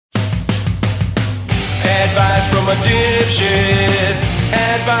Advice from a dipshit.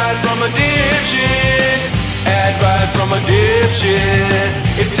 Advice from a dipshit. Advice from a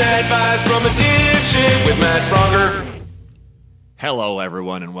dipshit. It's advice from a dipshit with Matt Bronger. Hello,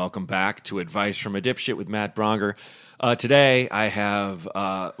 everyone, and welcome back to Advice from a Dipshit with Matt Bronger. Today, I have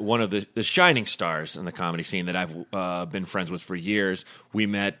one of the shining stars in the comedy scene that I've been friends with for years. We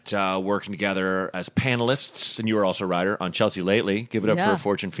met working together as panelists, and you were also a writer on Chelsea Lately. Give it up for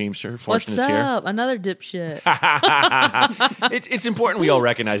Fortune Feimster. Fortune What's is here. up? Another dipshit. It's important we all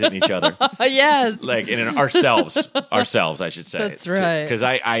recognize it in each other. Yes. Like, in ourselves, I should say. That's right. Because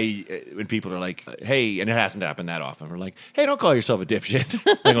I when people are like, hey, and it hasn't happened that often, we're like, hey, don't call yourself a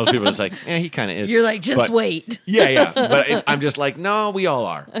dipshit. And most people are just like, he kind of is. You're like, just wait. Yeah. But I'm just like, no, we all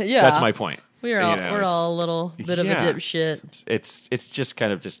are. Yeah. That's my point. We're all a little bit of a dipshit. It's just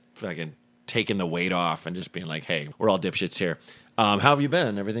kind of just fucking taking the weight off and just being like, hey, we're all dipshits here. How have you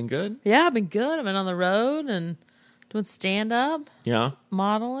been? Everything good? Yeah, I've been good. I've been on the road and doing stand-up. Yeah.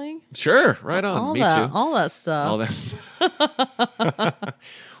 Modeling. Sure. Right on. Me too. All that stuff. All that.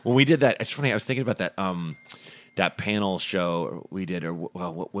 When we did that, it's funny. I was thinking about that panel show we did,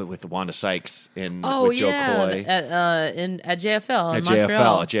 with Wanda Sykes with Joe Coy at JFL in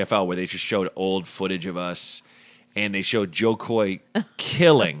Montreal. At JFL, where they just showed old footage of us, and they showed Joe Coy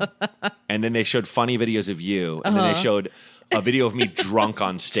killing, and then they showed funny videos of you, and then they showed a video of me drunk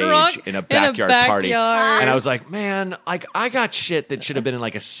on stage in a backyard party. And I was like, man, like I got shit that should have been in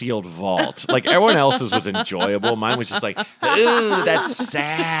like a sealed vault. Like everyone else's was enjoyable. Mine was just like, ooh, that's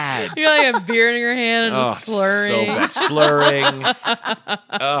sad. You're like a beer in your hand and just slurring. So bad. Slurring.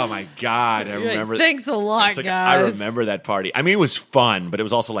 Oh my God. I remember. Like, thanks a lot, guys. I remember that party. I mean, it was fun, but it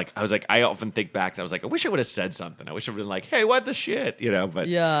was also like, I often think back and I was like, I wish I would have said something. I wish I would have been like, hey, what the shit? But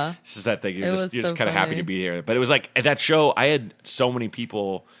yeah, this is that thing. You're just so kind of happy to be here. But it was like at that show, I had so many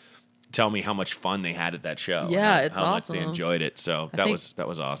people tell me how much fun they had at that show. Yeah, it's how awesome. much they enjoyed it. So that was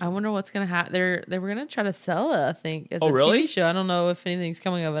awesome. I wonder what's gonna happen. They were gonna try to sell it, I think, as a really? TV show. I don't know if anything's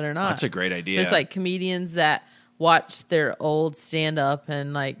coming of it or not. That's a great idea. There's like comedians that watch their old stand up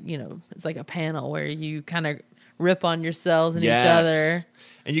and it's like a panel where you kind of rip on yourselves and each other.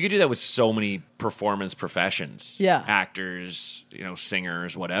 And you could do that with so many performance professions. Yeah. Actors,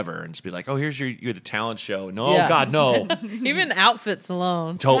 singers, whatever. And just be like, oh, you're the talent show. No, Yeah. God, no. Even outfits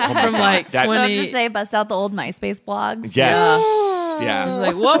alone. Oh my From God. like That- 20. I have to say, bust out the old MySpace blogs. Yes. Yeah. I was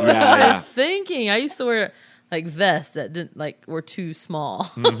like, what was Yeah. I thinking? I used to wear like vests that didn't were too small.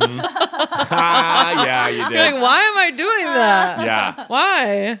 Mm-hmm. Yeah, you did. You're like, why am I doing that? Yeah.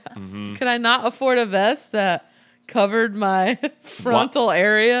 Why? Mm-hmm. Could I not afford a vest that covered my frontal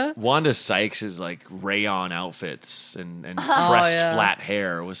area? Wanda Sykes' like rayon outfits and pressed flat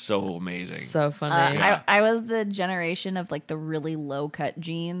hair was so amazing. So funny. I was the generation of like the really low cut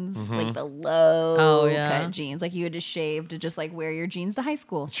jeans, like the low cut jeans. Like you had to shave to just like wear your jeans to high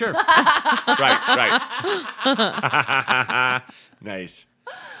school. Sure. Right. Nice.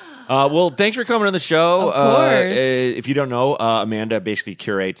 Well, thanks for coming on the show. Of course. If you don't know, Amanda basically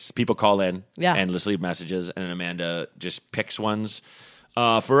curates. People call in and just leave messages, and Amanda just picks ones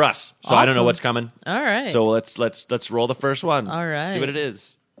for us. So I don't know what's coming. All right. So let's roll the first one. All right. See what it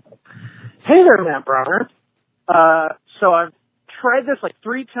is. Hey there, Matt Bronger. So I've tried this like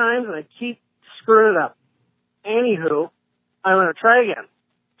 3 times, and I keep screwing it up. Anywho, I'm going to try again.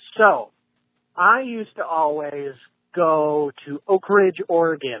 So I used to always go to Oak Ridge,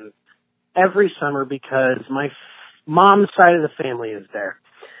 Oregon every summer because my mom's side of the family is there.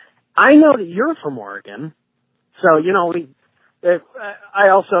 I know that you're from Oregon, so, I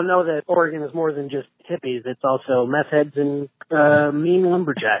also know that Oregon is more than just hippies. It's also meth heads and mean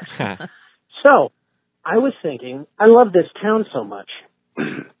lumberjacks. So I was thinking, I love this town so much.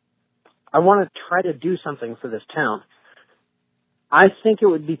 I want to try to do something for this town. I think it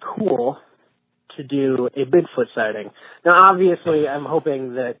would be cool to do a Bigfoot sighting. Now, obviously, I'm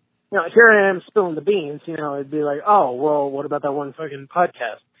hoping that, here I am spilling the beans, it'd be like, oh, well, what about that one fucking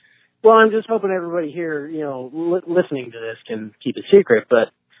podcast? Well, I'm just hoping everybody here, listening to this can keep it secret,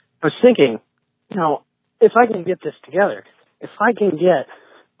 but I was thinking, if I can get this together, if I can get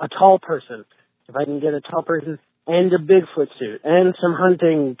a tall person and a Bigfoot suit and some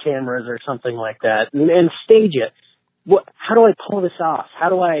hunting cameras or something like that and stage it, how do I pull this off? How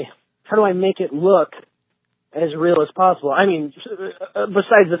do I make it look as real as possible? I mean,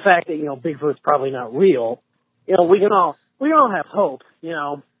 besides the fact that, Bigfoot's probably not real, we can all have hope,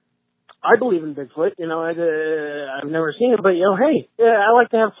 I believe in Bigfoot, I've never seen it, but, hey, I like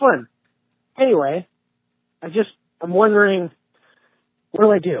to have fun. Anyway, I'm wondering, what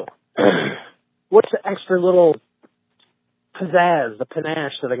do I do? What's the extra little pizzazz, the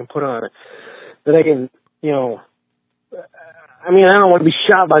panache that I can put on it, that I can you know, I mean, I don't want to be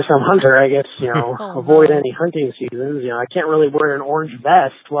shot by some hunter, I guess, you know, avoid any hunting seasons. You know, I can't really wear an orange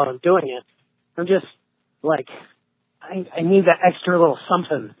vest while I'm doing it. I'm just, like, I need that extra little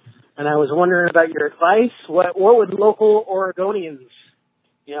something. And I was wondering about your advice. What would local Oregonians,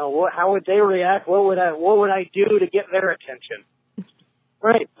 you know, how would they react? What would I do to get their attention?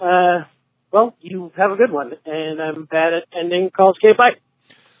 Right. Well, you have a good one, and I'm bad at ending calls. Okay, bye.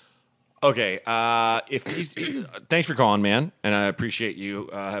 Okay. Thanks for calling, man, and I appreciate you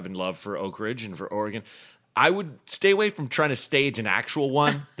having love for Oak Ridge and for Oregon. I would stay away from trying to stage an actual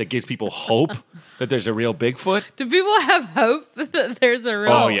one that gives people hope that there's a real Bigfoot. Do people have hope that there's a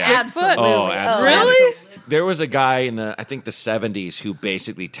real Bigfoot? Absolutely. Oh, absolutely. Really? There was a guy in the 70s who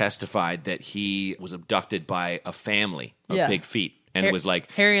basically testified that he was abducted by a family of big feet and was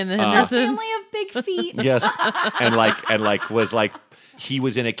like Harry and the Hendersons. Family of big feet. yes, and was like he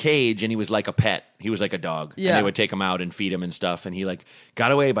was in a cage and he was like a pet. He was like a dog. Yeah. And they would take him out and feed him and stuff. And he like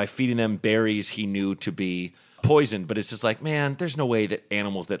got away by feeding them berries he knew to be poison. But it's just like, man, there's no way that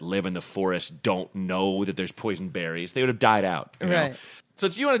animals that live in the forest don't know that there's poison berries. They would have died out. You know? Right. So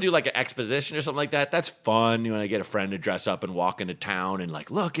if you want to do like an exposition or something like that, that's fun. You want to get a friend to dress up and walk into town and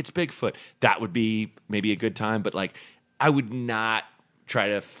like, look, it's Bigfoot. That would be maybe a good time. But like, I would not try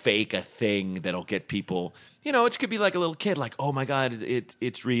to fake a thing that'll get people, you know, it could be like a little kid, like, oh my God,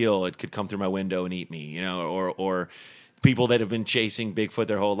 it's real. It could come through my window and eat me, you know, or people that have been chasing Bigfoot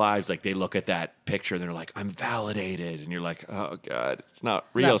their whole lives, like they look at that picture and they're like, I'm validated. And you're like, oh God, it's not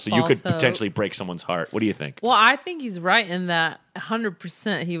real. So you could potentially break someone's heart. What do you think? Well, I think he's right in that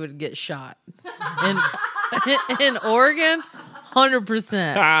 100% he would get shot. In Oregon, 100%.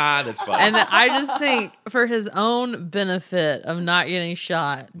 That's fine. And I just think for his own benefit of not getting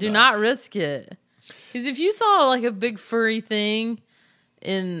shot, do not risk it. Because if you saw like a big furry thing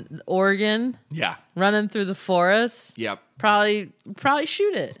in Oregon, running through the forest, probably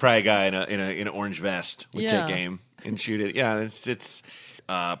shoot it. Probably a guy in an orange vest would take aim and shoot it. Yeah, it's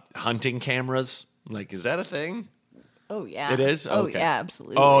hunting cameras. Like, is that a thing? Oh, yeah. It is? Oh, okay. yeah,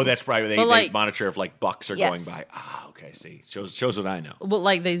 absolutely. Oh, that's probably they like, monitor if like bucks are going by. Ah, okay, see. Shows what I know. Well,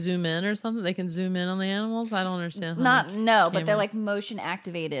 like they zoom in or something? They can zoom in on the animals? I don't understand. But they're like motion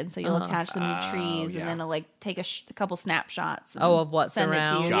activated. So you'll attach them to trees and then it'll like take a couple snapshots. Of what's send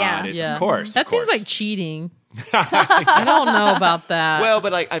around. It to you. Got it. Yeah. Of course. That seems like cheating. I don't know about that. Well,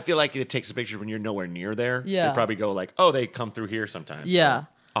 but like I feel like it takes a picture when you're nowhere near there. Yeah. So they probably go like, oh, they come through here sometimes. Yeah. So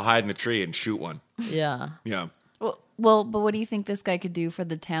I'll hide in the tree and shoot one. Yeah. Yeah. Well, but what do you think this guy could do for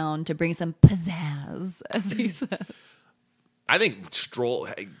the town to bring some pizzazz, as he says? I think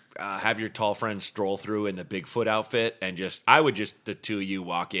have your tall friend stroll through in the Bigfoot outfit and the two of you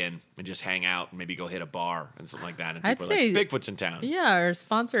walk in and just hang out and maybe go hit a bar and something like that. And I'd people say like, Bigfoot's in town. Yeah, or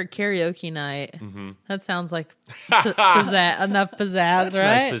sponsor a karaoke night. Mm-hmm. That sounds like enough pizzazz, That's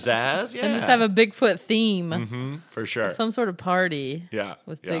right? Nice pizzazz, yeah. And just have a Bigfoot theme. Mm-hmm, for sure. Some sort of party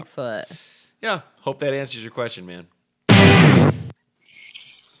with yeah. Bigfoot. Yeah, hope that answers your question, man.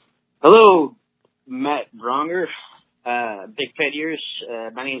 Hello, Matt Bronger. Big Pet Ears.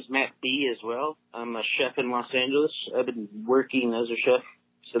 My name is Matt B. as well. I'm a chef in Los Angeles. I've been working as a chef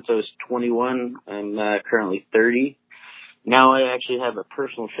since I was 21. I'm currently 30. Now I actually have a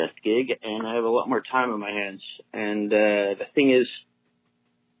personal chef gig, and I have a lot more time on my hands. And the thing is,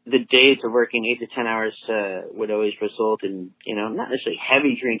 the days of working 8 to 10 hours would always result in, you know, not necessarily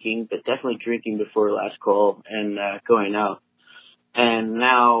heavy drinking, but definitely drinking before last call and going out. And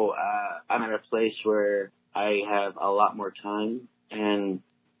now I'm at a place where I have a lot more time, and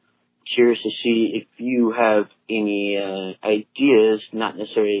curious to see if you have any ideas, not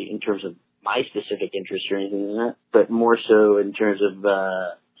necessarily in terms of my specific interest or anything like that, but more so in terms of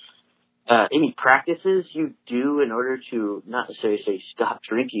any practices you do in order to not necessarily say stop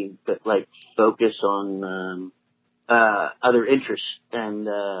drinking, but like focus on other interests and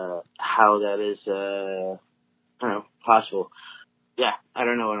how that is, I don't know, possible. Yeah, I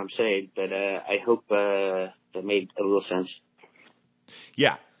don't know what I'm saying, but I hope that made a little sense.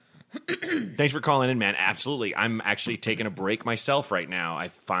 Yeah. Thanks for calling in, man. Absolutely. I'm actually taking a break myself right now. I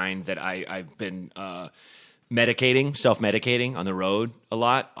find that I've been self-medicating on the road a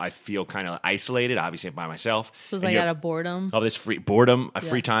lot. I feel kind of isolated, obviously by myself. So it's like out of boredom? Oh, this free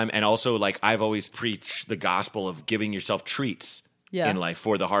time. And also, like, I've always preached the gospel of giving yourself treats. In life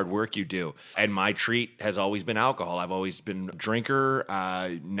for the hard work you do. And my treat has always been alcohol. I've always been a drinker,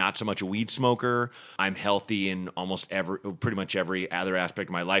 not so much a weed smoker. I'm healthy in pretty much every other aspect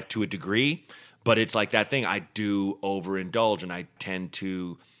of my life to a degree. But it's like that thing, I do overindulge and I tend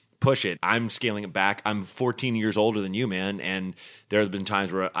to push it. I'm scaling it back. I'm 14 years older than you, man. And there have been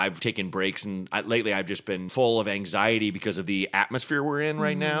times where I've taken breaks, and lately I've just been full of anxiety because of the atmosphere we're in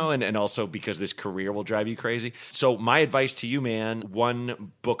right now. And also because this career will drive you crazy. So my advice to you, man,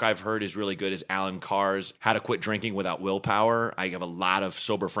 one book I've heard is really good is Alan Carr's How to Quit Drinking Without Willpower. I have a lot of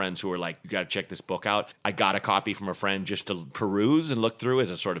sober friends who are like, you got to check this book out. I got a copy from a friend just to peruse and look through as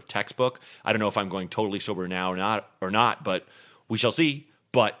a sort of textbook. I don't know if I'm going totally sober now or not, but we shall see.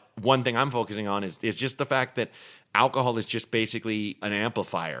 But one thing I'm focusing on is just the fact that alcohol is just basically an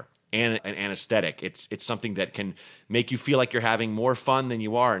amplifier and an anesthetic. It's something that can make you feel like you're having more fun than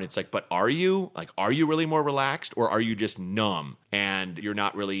you are. And it's like, but are you? Like, are you really more relaxed, or are you just numb and you're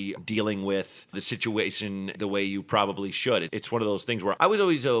not really dealing with the situation the way you probably should? It's one of those things where I was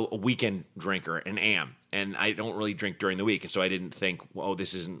always a weekend drinker and am. And I don't really drink during the week. And so I didn't think, oh,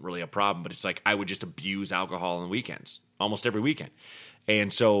 this isn't really a problem. But it's like I would just abuse alcohol on the weekends, almost every weekend.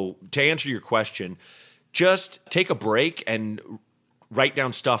 And so to answer your question, just take a break and write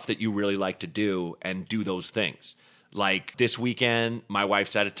down stuff that you really like to do and do those things. Like this weekend, my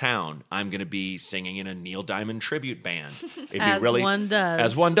wife's out of town. I'm going to be singing in a Neil Diamond tribute band. As one does.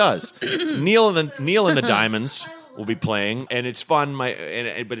 As one does. Neil and the Diamonds will be playing, and it's fun. But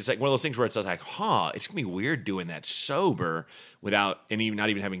it's like one of those things where it's like, it's going to be weird doing that sober without not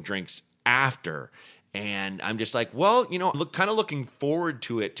even having drinks after. And I'm just like, well, kind of looking forward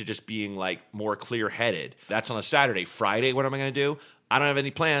to it, to just being like more clear-headed. That's on a Saturday. Friday, what am I going to do? I don't have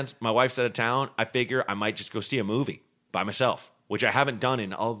any plans. My wife's out of town. I figure I might just go see a movie by myself, which I haven't done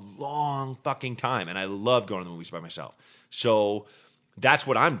in a long fucking time. And I love going to the movies by myself. So that's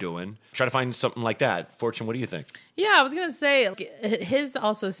what I'm doing. Try to find something like that. Fortune, what do you think? Yeah, I was going to say, his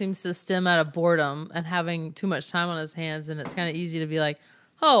also seems to stem out of boredom and having too much time on his hands. And it's kind of easy to be like,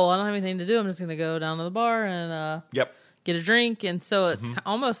 oh, I don't have anything to do. I'm just going to go down to the bar and get a drink. And so it's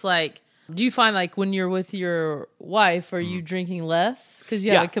almost like, do you find like when you're with your wife, are you drinking less because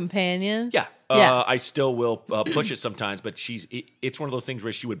you have a companion? Yeah. I still will push it sometimes, but it's one of those things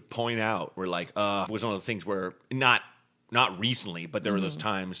where she would point out where like, it was one of those things where not recently, but there were those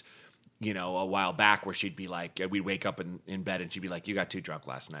times, a while back where she'd be like, we'd wake up in bed and she'd be like, you got too drunk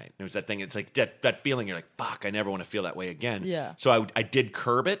last night. And it was that thing. It's like that feeling. You're like, fuck, I never want to feel that way again. Yeah. So I did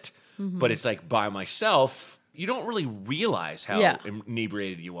curb it, but it's like by myself, you don't really realize how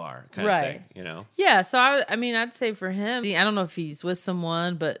inebriated you are, kind of thing, Yeah, so I'd say for him, I don't know if he's with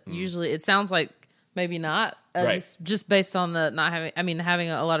someone, but usually it sounds like maybe not. Right. Just based on the not having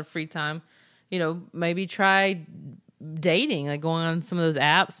a lot of free time, maybe try dating, like going on some of those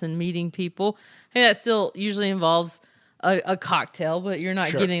apps and meeting people. Hey, that still usually involves a cocktail, but you're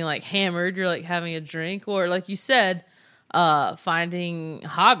not getting like hammered. You're like having a drink, or like you said, finding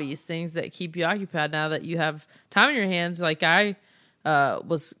hobbies, things that keep you occupied now that you have time in your hands. Like I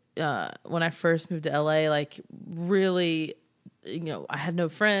was when I first moved to LA, like really, I had no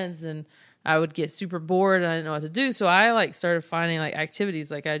friends and I would get super bored and I didn't know what to do. So I like started finding like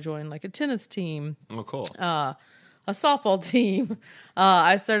activities. Like I joined like a tennis team. Oh, cool. A softball team.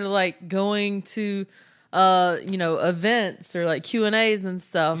 I started like going to events or like Q&As and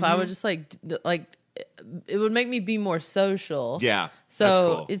stuff. I would just like it would make me be more social. Yeah. So that's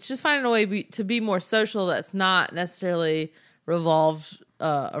cool. It's just finding a way to be more social that's not necessarily revolved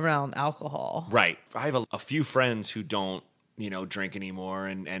around alcohol. Right. I have a few friends who don't, drink anymore,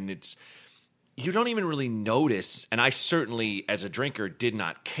 and it's, you don't even really notice. And I certainly, as a drinker, did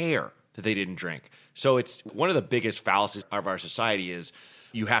not care that they didn't drink. So it's one of the biggest fallacies of our society is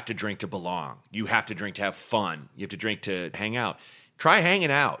you have to drink to belong. You have to drink to have fun. You have to drink to hang out. Try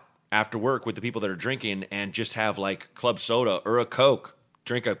hanging out after work with the people that are drinking and just have like club soda or a Coke.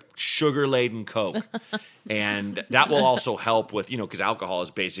 Drink a sugar-laden Coke. And that will also help with, because alcohol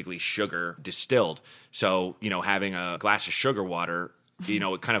is basically sugar distilled. So, having a glass of sugar water,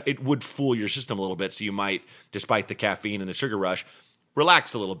 it would fool your system a little bit. So you might, despite the caffeine and the sugar rush,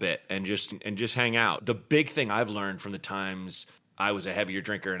 relax a little bit and just hang out. The big thing I've learned from the times I was a heavier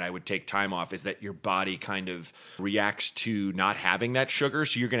drinker and I would take time off is that your body kind of reacts to not having that sugar.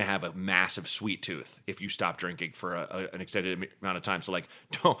 So you're going to have a massive sweet tooth if you stop drinking for an extended amount of time. So like,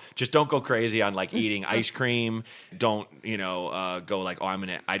 don't go crazy on like eating ice cream. Don't, go like,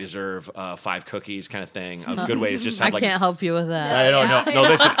 I deserve 5 cookies kind of thing. A good way is just have I can't help you with that. I don't know. No,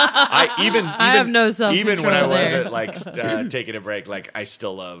 listen, I have no self-control even when I there. wasn't taking a break, like I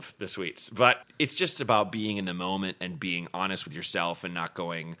still love the sweets, but it's just about being in the moment and being honest with yourself and not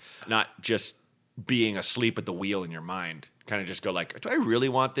just being asleep at the wheel in your mind. Kind of just go like, do I really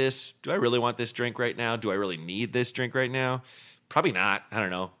want this? Do I really want this drink right now? Do I really need this drink right now? Probably not. I don't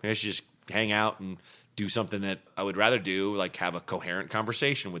know. Maybe I should just hang out and do something that I would rather do, like have a coherent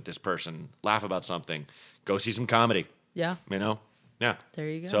conversation with this person, laugh about something, go see some comedy. Yeah. You know? Yeah. There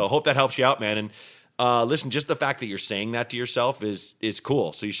you go. So I hope that helps you out, man. And listen, just the fact that you're saying that to yourself is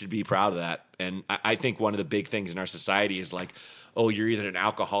cool. So you should be proud of that. And I think one of the big things in our society is like, oh, you're either an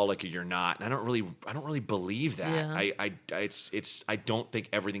alcoholic or you're not. And I don't really believe that. Yeah. I don't think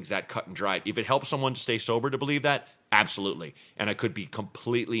everything's that cut and dried. If it helps someone to stay sober to believe that, absolutely. And I could be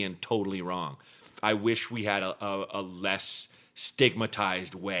completely and totally wrong. I wish we had a less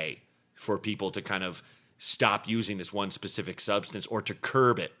stigmatized way for people to kind of stop using this one specific substance or to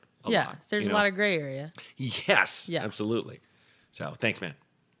curb it a lot. There's a lot of gray area. Yes, absolutely. So thanks, man.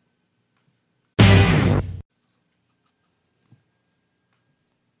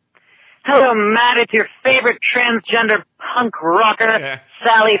 Hello, Matt. It's your favorite transgender punk rocker,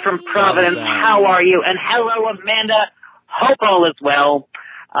 Sally from Providence. How are you? And hello, Amanda. Hope all is well.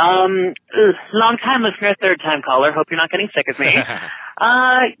 Long time listener, third time caller. Hope you're not getting sick of me. So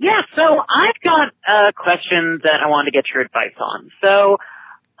I've got a question that I wanted to get your advice on. So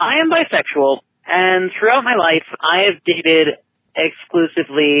I am bisexual, and throughout my life, I have dated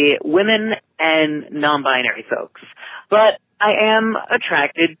exclusively women and non-binary folks. But I am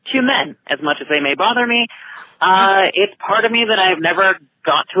attracted to men, as much as they may bother me. It's part of me that I've never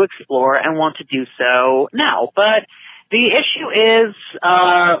got to explore and want to do so now. But the issue is,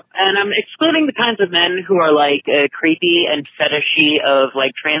 and I'm excluding the kinds of men who are like creepy and fetishy of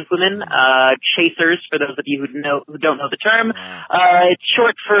like trans women, chasers. For those of you who don't know the term, it's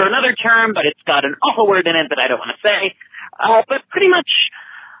short for another term, but it's got an awful word in it that I don't want to say. But pretty much,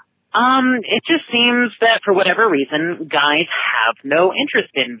 it just seems that for whatever reason, guys have no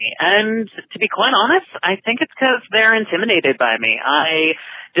interest in me. And to be quite honest, I think it's because they're intimidated by me. I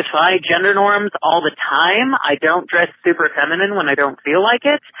defy gender norms all the time. I don't dress super feminine when I don't feel like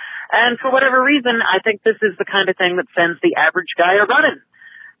it. And for whatever reason, I think this is the kind of thing that sends the average guy a running.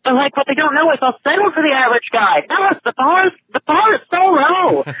 But like what they don't know is I'll settle for the average guy. No, the bar is so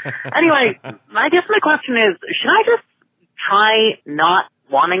low. Anyway, I guess my question is, should I just try not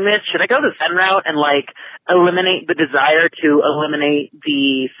wanting this? Should I go the Zen route and like eliminate the desire to eliminate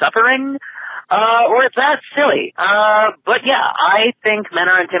the suffering? Or is that silly? But yeah, I think men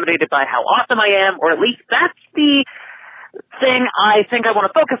are intimidated by how awesome I am, or at least that's the thing I think I want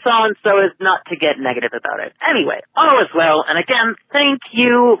to focus on so as not to get negative about it. Anyway, all is well. And again, thank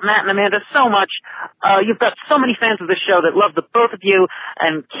you, Matt and Amanda, so much. You've got so many fans of the show that love the both of you,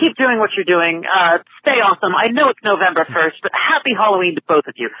 and keep doing what you're doing. Stay awesome. I know it's November 1st, but happy Halloween to both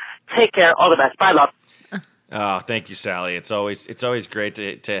of you. Take care. All the best. Bye, love. Oh, thank you, Sally. It's always great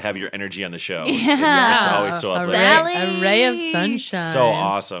to have your energy on the show. Yeah. It's always so uplifting. A ray of sunshine. So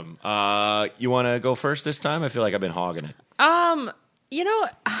awesome. You want to go first this time? I feel like I've been hogging it.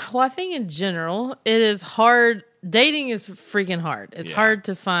 I think in general, it is hard. Dating is freaking hard. It's hard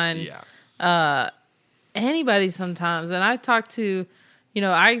to find anybody sometimes. And I talk to,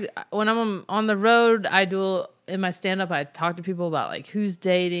 when I'm on the road, in my stand-up, I talk to people about like who's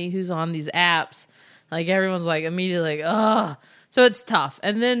dating, who's on these apps. Like everyone's like immediately like, ugh. So it's tough.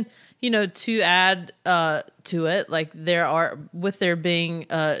 And then, to add to it, like there being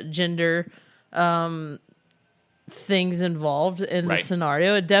gender things involved in the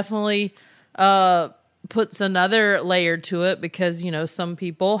scenario, it definitely puts another layer to it because, some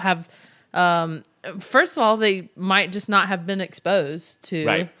people have, first of all, they might just not have been exposed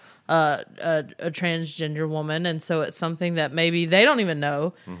to a transgender woman, and so it's something that maybe they don't even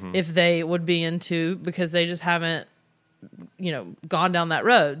know if they would be into because they just haven't, gone down that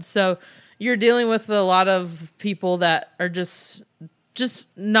road. So you're dealing with a lot of people that are just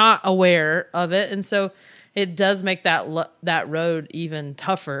not aware of it, and so it does make that road even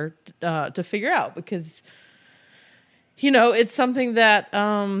tougher to figure out because, it's something that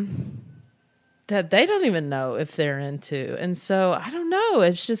that they don't even know if they're into. And so I don't know.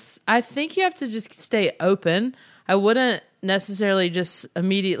 It's just, I think you have to just stay open. I wouldn't necessarily just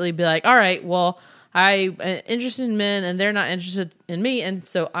immediately be like, all right, well, I'm interested in men and they're not interested in me. And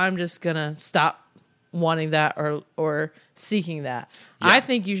so I'm just going to stop wanting that or seeking that. Yeah. I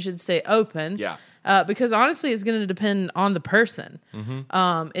think you should stay open. Yeah. Because honestly, it's going to depend on the person.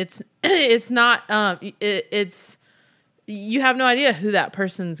 It's you have no idea who that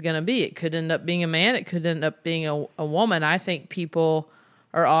person's going to be. It could end up being a man. It could end up being a woman. I think people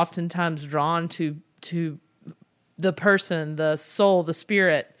are oftentimes drawn to the person, the soul, the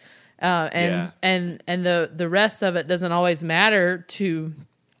spirit, and the rest of it doesn't always matter to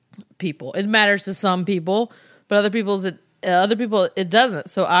people. It matters to some people, but other people it doesn't.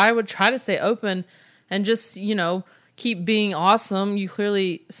 So I would try to stay open and just, keep being awesome. You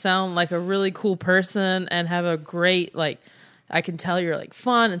clearly sound like a really cool person and have a great, like, I can tell you're like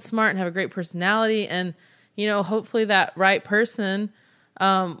fun and smart and have a great personality. And, you know, hopefully that right person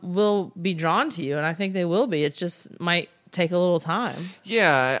will be drawn to you. And I think they will be. It just might take a little time.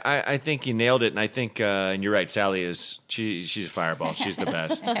 Yeah, I think you nailed it. And I think, and you're right, Sally she's a fireball. She's the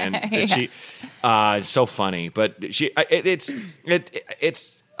best. And she, it's so funny, but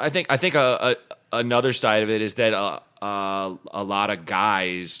I think another side of it is that a lot of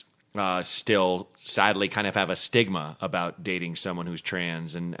guys still sadly kind of have a stigma about dating someone who's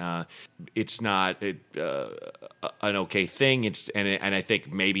trans, and it's not an okay thing. And I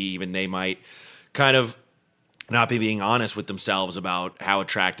think maybe even they might kind of not be being honest with themselves about how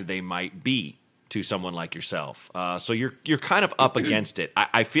attracted they might be to someone like yourself. So you're kind of up against it.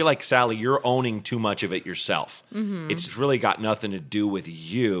 I feel like, Sally, you're owning too much of it yourself. Mm-hmm. It's really got nothing to do with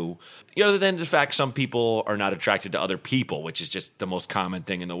you, other than the fact some people are not attracted to other people, which is just the most common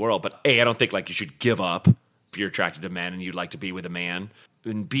thing in the world. But A, I don't think like you should give up if you're attracted to men and you'd like to be with a man.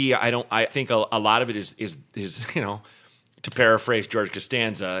 And B, I think a lot of it is to paraphrase George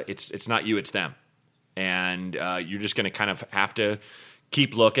Costanza, it's not you, it's them. And you're just going to kind of have to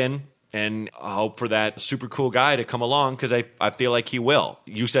keep looking and hope for that super cool guy to come along, because I feel like he will.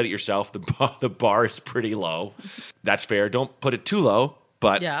 You said it yourself. The bar is pretty low. That's fair. Don't put it too low.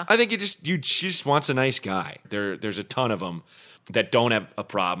 But yeah. I think she just wants a nice guy. There's a ton of them that don't have a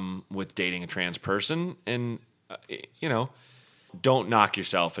problem with dating a trans person, and don't knock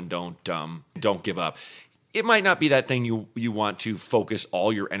yourself and don't give up. It might not be that thing you want to focus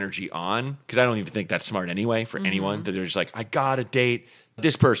all your energy on, because I don't even think that's smart anyway for anyone, that they're just like, I gotta date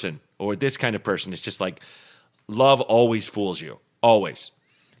this person or this kind of person. It's just like, love always fools you. Always.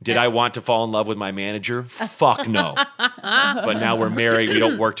 Did I want to fall in love with my manager? Fuck no. But now we're married. We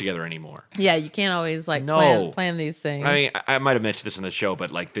don't work together anymore. Yeah, you can't always plan these things. I mean, I might have mentioned this in the show,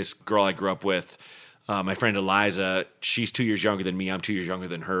 but like this girl I grew up with, my friend Eliza, she's 2 years younger than me. I'm 2 years younger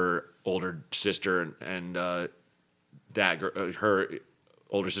than her older sister, and her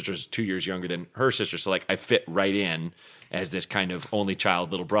older sister is 2 years younger than her sister. So like I fit right in as this kind of only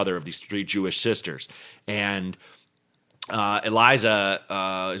child little brother of these three Jewish sisters. And Eliza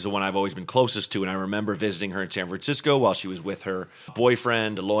is the one I've always been closest to, and I remember visiting her in San Francisco while she was with her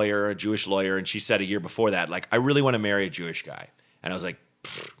boyfriend, a lawyer, a Jewish lawyer, and she said a year before that, like, I really want to marry a Jewish guy. And I was like,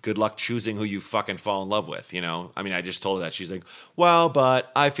 good luck choosing who you fucking fall in love with, I mean, I just told her that. She's like, well,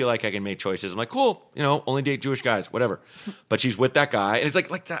 but I feel like I can make choices. I'm like, cool, only date Jewish guys, whatever. But she's with that guy, and it's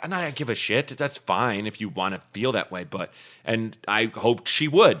like that, and I don't give a shit. That's fine if you want to feel that way, and I hoped she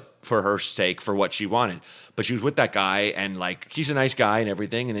would for her sake, for what she wanted. But she was with that guy, and like, he's a nice guy and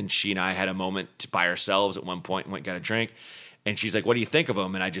everything. And then she and I had a moment by ourselves at one point and went and got a drink. And she's like, what do you think of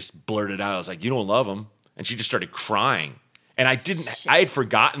him? And I just blurted out, I was like, you don't love him. And she just started crying. And I had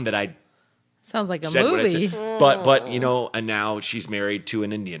forgotten that I sounds like a movie. But and now she's married to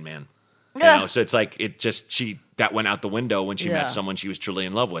an Indian man. So it's like that went out the window when she met someone she was truly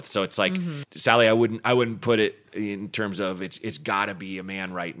in love with. So it's like, Sally, I wouldn't put it in terms of it's got to be a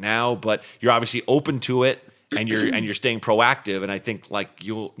man right now, but you're obviously open to it, and you're staying proactive, and I think like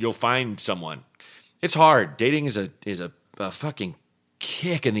you'll find someone. It's hard. Dating is a fucking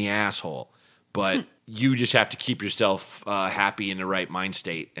kick in the asshole, but you just have to keep yourself happy in the right mind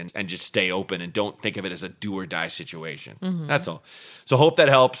state and just stay open and don't think of it as a do or die situation. Mm-hmm. That's all. So hope that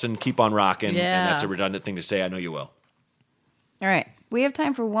helps, and keep on rocking. Yeah. And that's a redundant thing to say. I know you will. All right. We have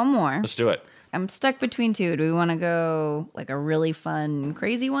time for one more. Let's do it. I'm stuck between two. Do we want to go like a really fun,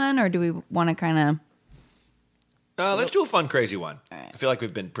 crazy one, or do we want to kind of... let's do a fun, crazy one. Right. I feel like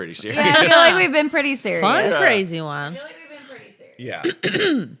we've been pretty serious. Yeah, I feel like we've been pretty serious. Fun, crazy one. I feel like we've been pretty serious. Yeah.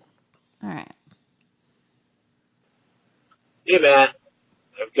 All right. Hey, man,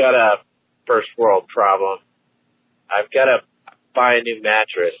 I've got a first world problem. I've got to buy a new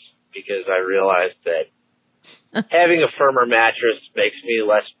mattress because I realized that having a firmer mattress makes me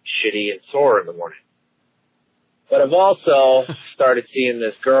less shitty and sore in the morning. But I've also started seeing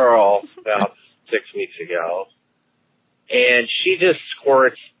this girl about 6 weeks ago, and she just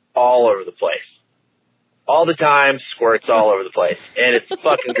squirts all over the place. All the time, squirts all over the place. And it's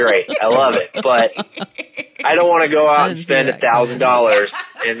fucking great. I love it. But I don't want to go out and spend $1,000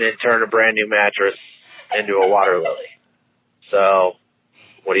 and then turn a brand new mattress into a water lily. So,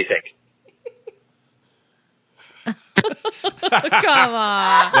 what do you think? Come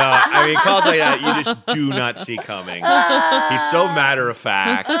on. No, I mean, calls like that you just do not see coming. He's so matter of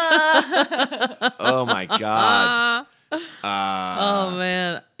fact. Oh my God. Oh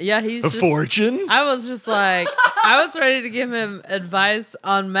man, yeah, he's just, fortune. I was just like, I was ready to give him advice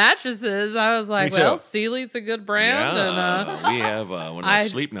on mattresses. I was like, well, Sealy's a good brand, and we have one of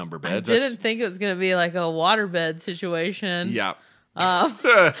those Sleep Number beds. I didn't think it was going to be like a waterbed situation. Yeah.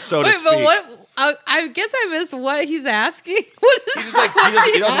 So to speak. But what? I guess I missed what he's asking. What is he's like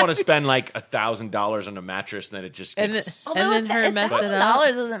he doesn't want to spend like $1,000 on a mattress, and then it just gets and then her mess it up. $7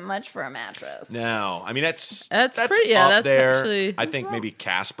 isn't much for a mattress. No, I mean that's pretty. Yeah, up that's there. Actually. I think maybe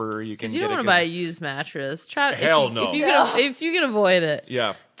Casper. You can. You don't want to buy a used mattress. Hell no. If you can avoid it.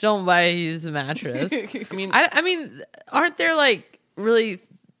 Yeah. Don't buy a used mattress. I mean, aren't there like really?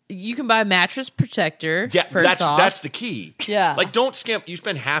 You can buy a mattress protector. Yeah, that's the key. Yeah, like don't skimp. You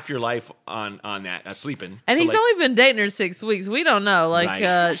spend half your life on that sleeping, and he's only been dating her 6 weeks. We don't know.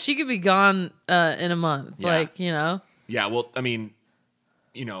 Like she could be gone in a month. Yeah. Like Yeah, well, I mean,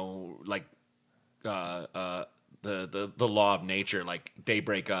 like the law of nature. Like they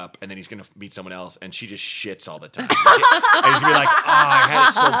break up, and then he's gonna meet someone else, and she just shits all the time. I just be like, oh, I had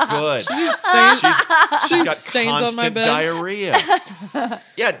it so good. She's got stains constant on my bed. Diarrhea.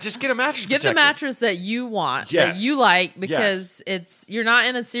 Yeah, just get a mattress. Get the mattress that you want, that you like, because you're not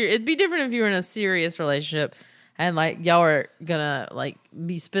in a serious. It'd be different if you were in a serious relationship. And like y'all are gonna like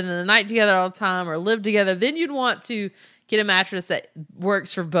be spending the night together all the time or live together, then you'd want to get a mattress that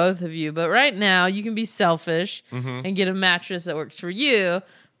works for both of you. But right now, you can be selfish and get a mattress that works for you.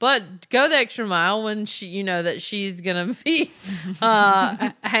 But go the extra mile when you know that she's gonna be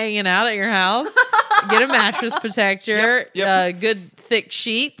hanging out at your house. Get a mattress protector, good thick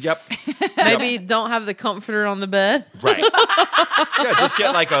sheets. Yep. Maybe don't have the comforter on the bed. Right. Yeah, just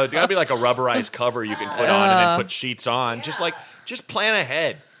get gotta be like a rubberized cover you can put on and then put sheets on. Yeah. Just plan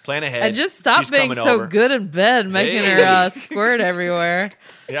ahead. Plan ahead. And just stop being so good in bed, making her squirt everywhere.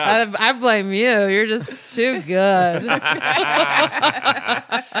 Yeah, I blame you. You're just too good.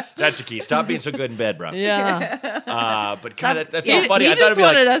 That's the key. Stop being so good in bed, bro. Yeah. But God, that's so funny. He just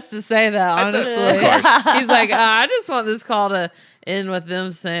wanted us to say that, honestly. Of course. He's like, I just want this call to end with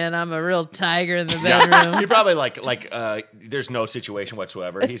them saying I'm a real tiger in the bedroom. He probably there's no situation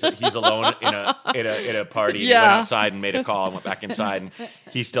whatsoever. He's alone in a party. And he went outside and made a call and went back inside, and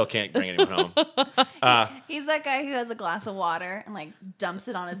he still can't bring anyone home. He's that guy who has a glass of water and like dumps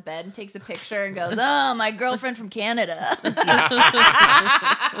it on his bed and takes a picture and goes, "Oh, my girlfriend from Canada."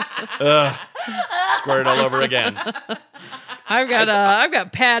 Squirt all over again. I've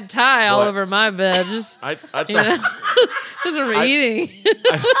got pad thai all over my bed. Just just from eating.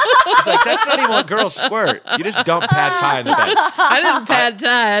 It's like that's not even what girls squirt. You just dump pad thai in the bed. I didn't pad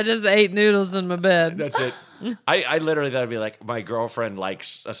thai. I just ate noodles in my bed. That's it. I literally thought it'd be like my girlfriend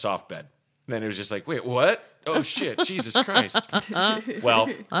likes a soft bed. And then it was just like, wait, what? Oh shit, Jesus Christ. Well,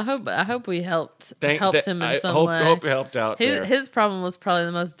 I hope we helped him in some way. I hope we helped out. His problem was probably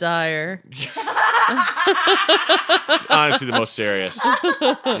the most dire. It's honestly the most serious.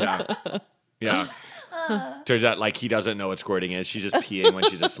 Yeah. Turns out like he doesn't know what squirting is. She's just peeing when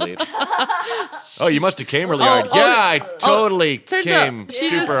she's asleep. Oh, you must have came really hard. I totally came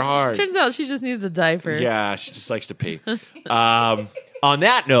super hard. Turns out she just needs a diaper. Yeah, she just likes to pee. On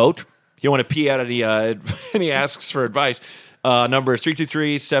that note, you want to pee out any asks for advice. Number is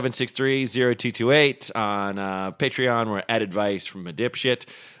 323-763-0228. On Patreon, we're at Advice from a Dipshit.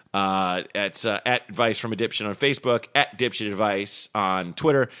 It's at Advice from a Dipshit on Facebook, at Dipshit Advice on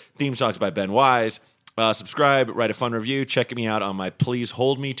Twitter. Theme songs by Ben Wise. Subscribe, write a fun review. Check me out on my Please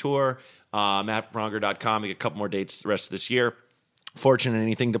Hold Me tour. MattBronger.com. I get a couple more dates the rest of this year. Fortune,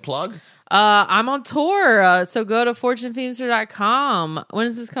 anything to plug? I'm on tour, so go to fortunefeimster.com. When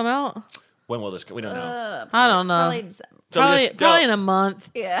does this come out? When will this come? We don't know. I don't know. Probably in a month.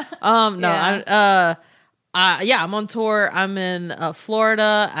 Yeah. I'm on tour. I'm in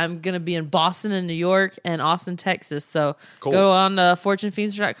Florida. I'm going to be in Boston and New York and Austin, Texas. So go on to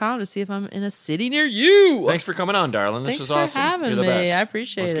fortunefeimster.com to see if I'm in a city near you. Thanks for coming on, darling. This was awesome. Thanks for having me. Best. I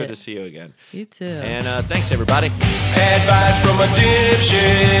appreciate it. It's good to see you again. You too. And thanks, everybody. Advice from a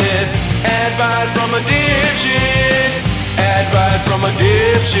dipshit. Advice from a dipshit. Advice from a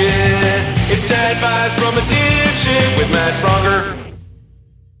dipshit. It's advice from a dipshit.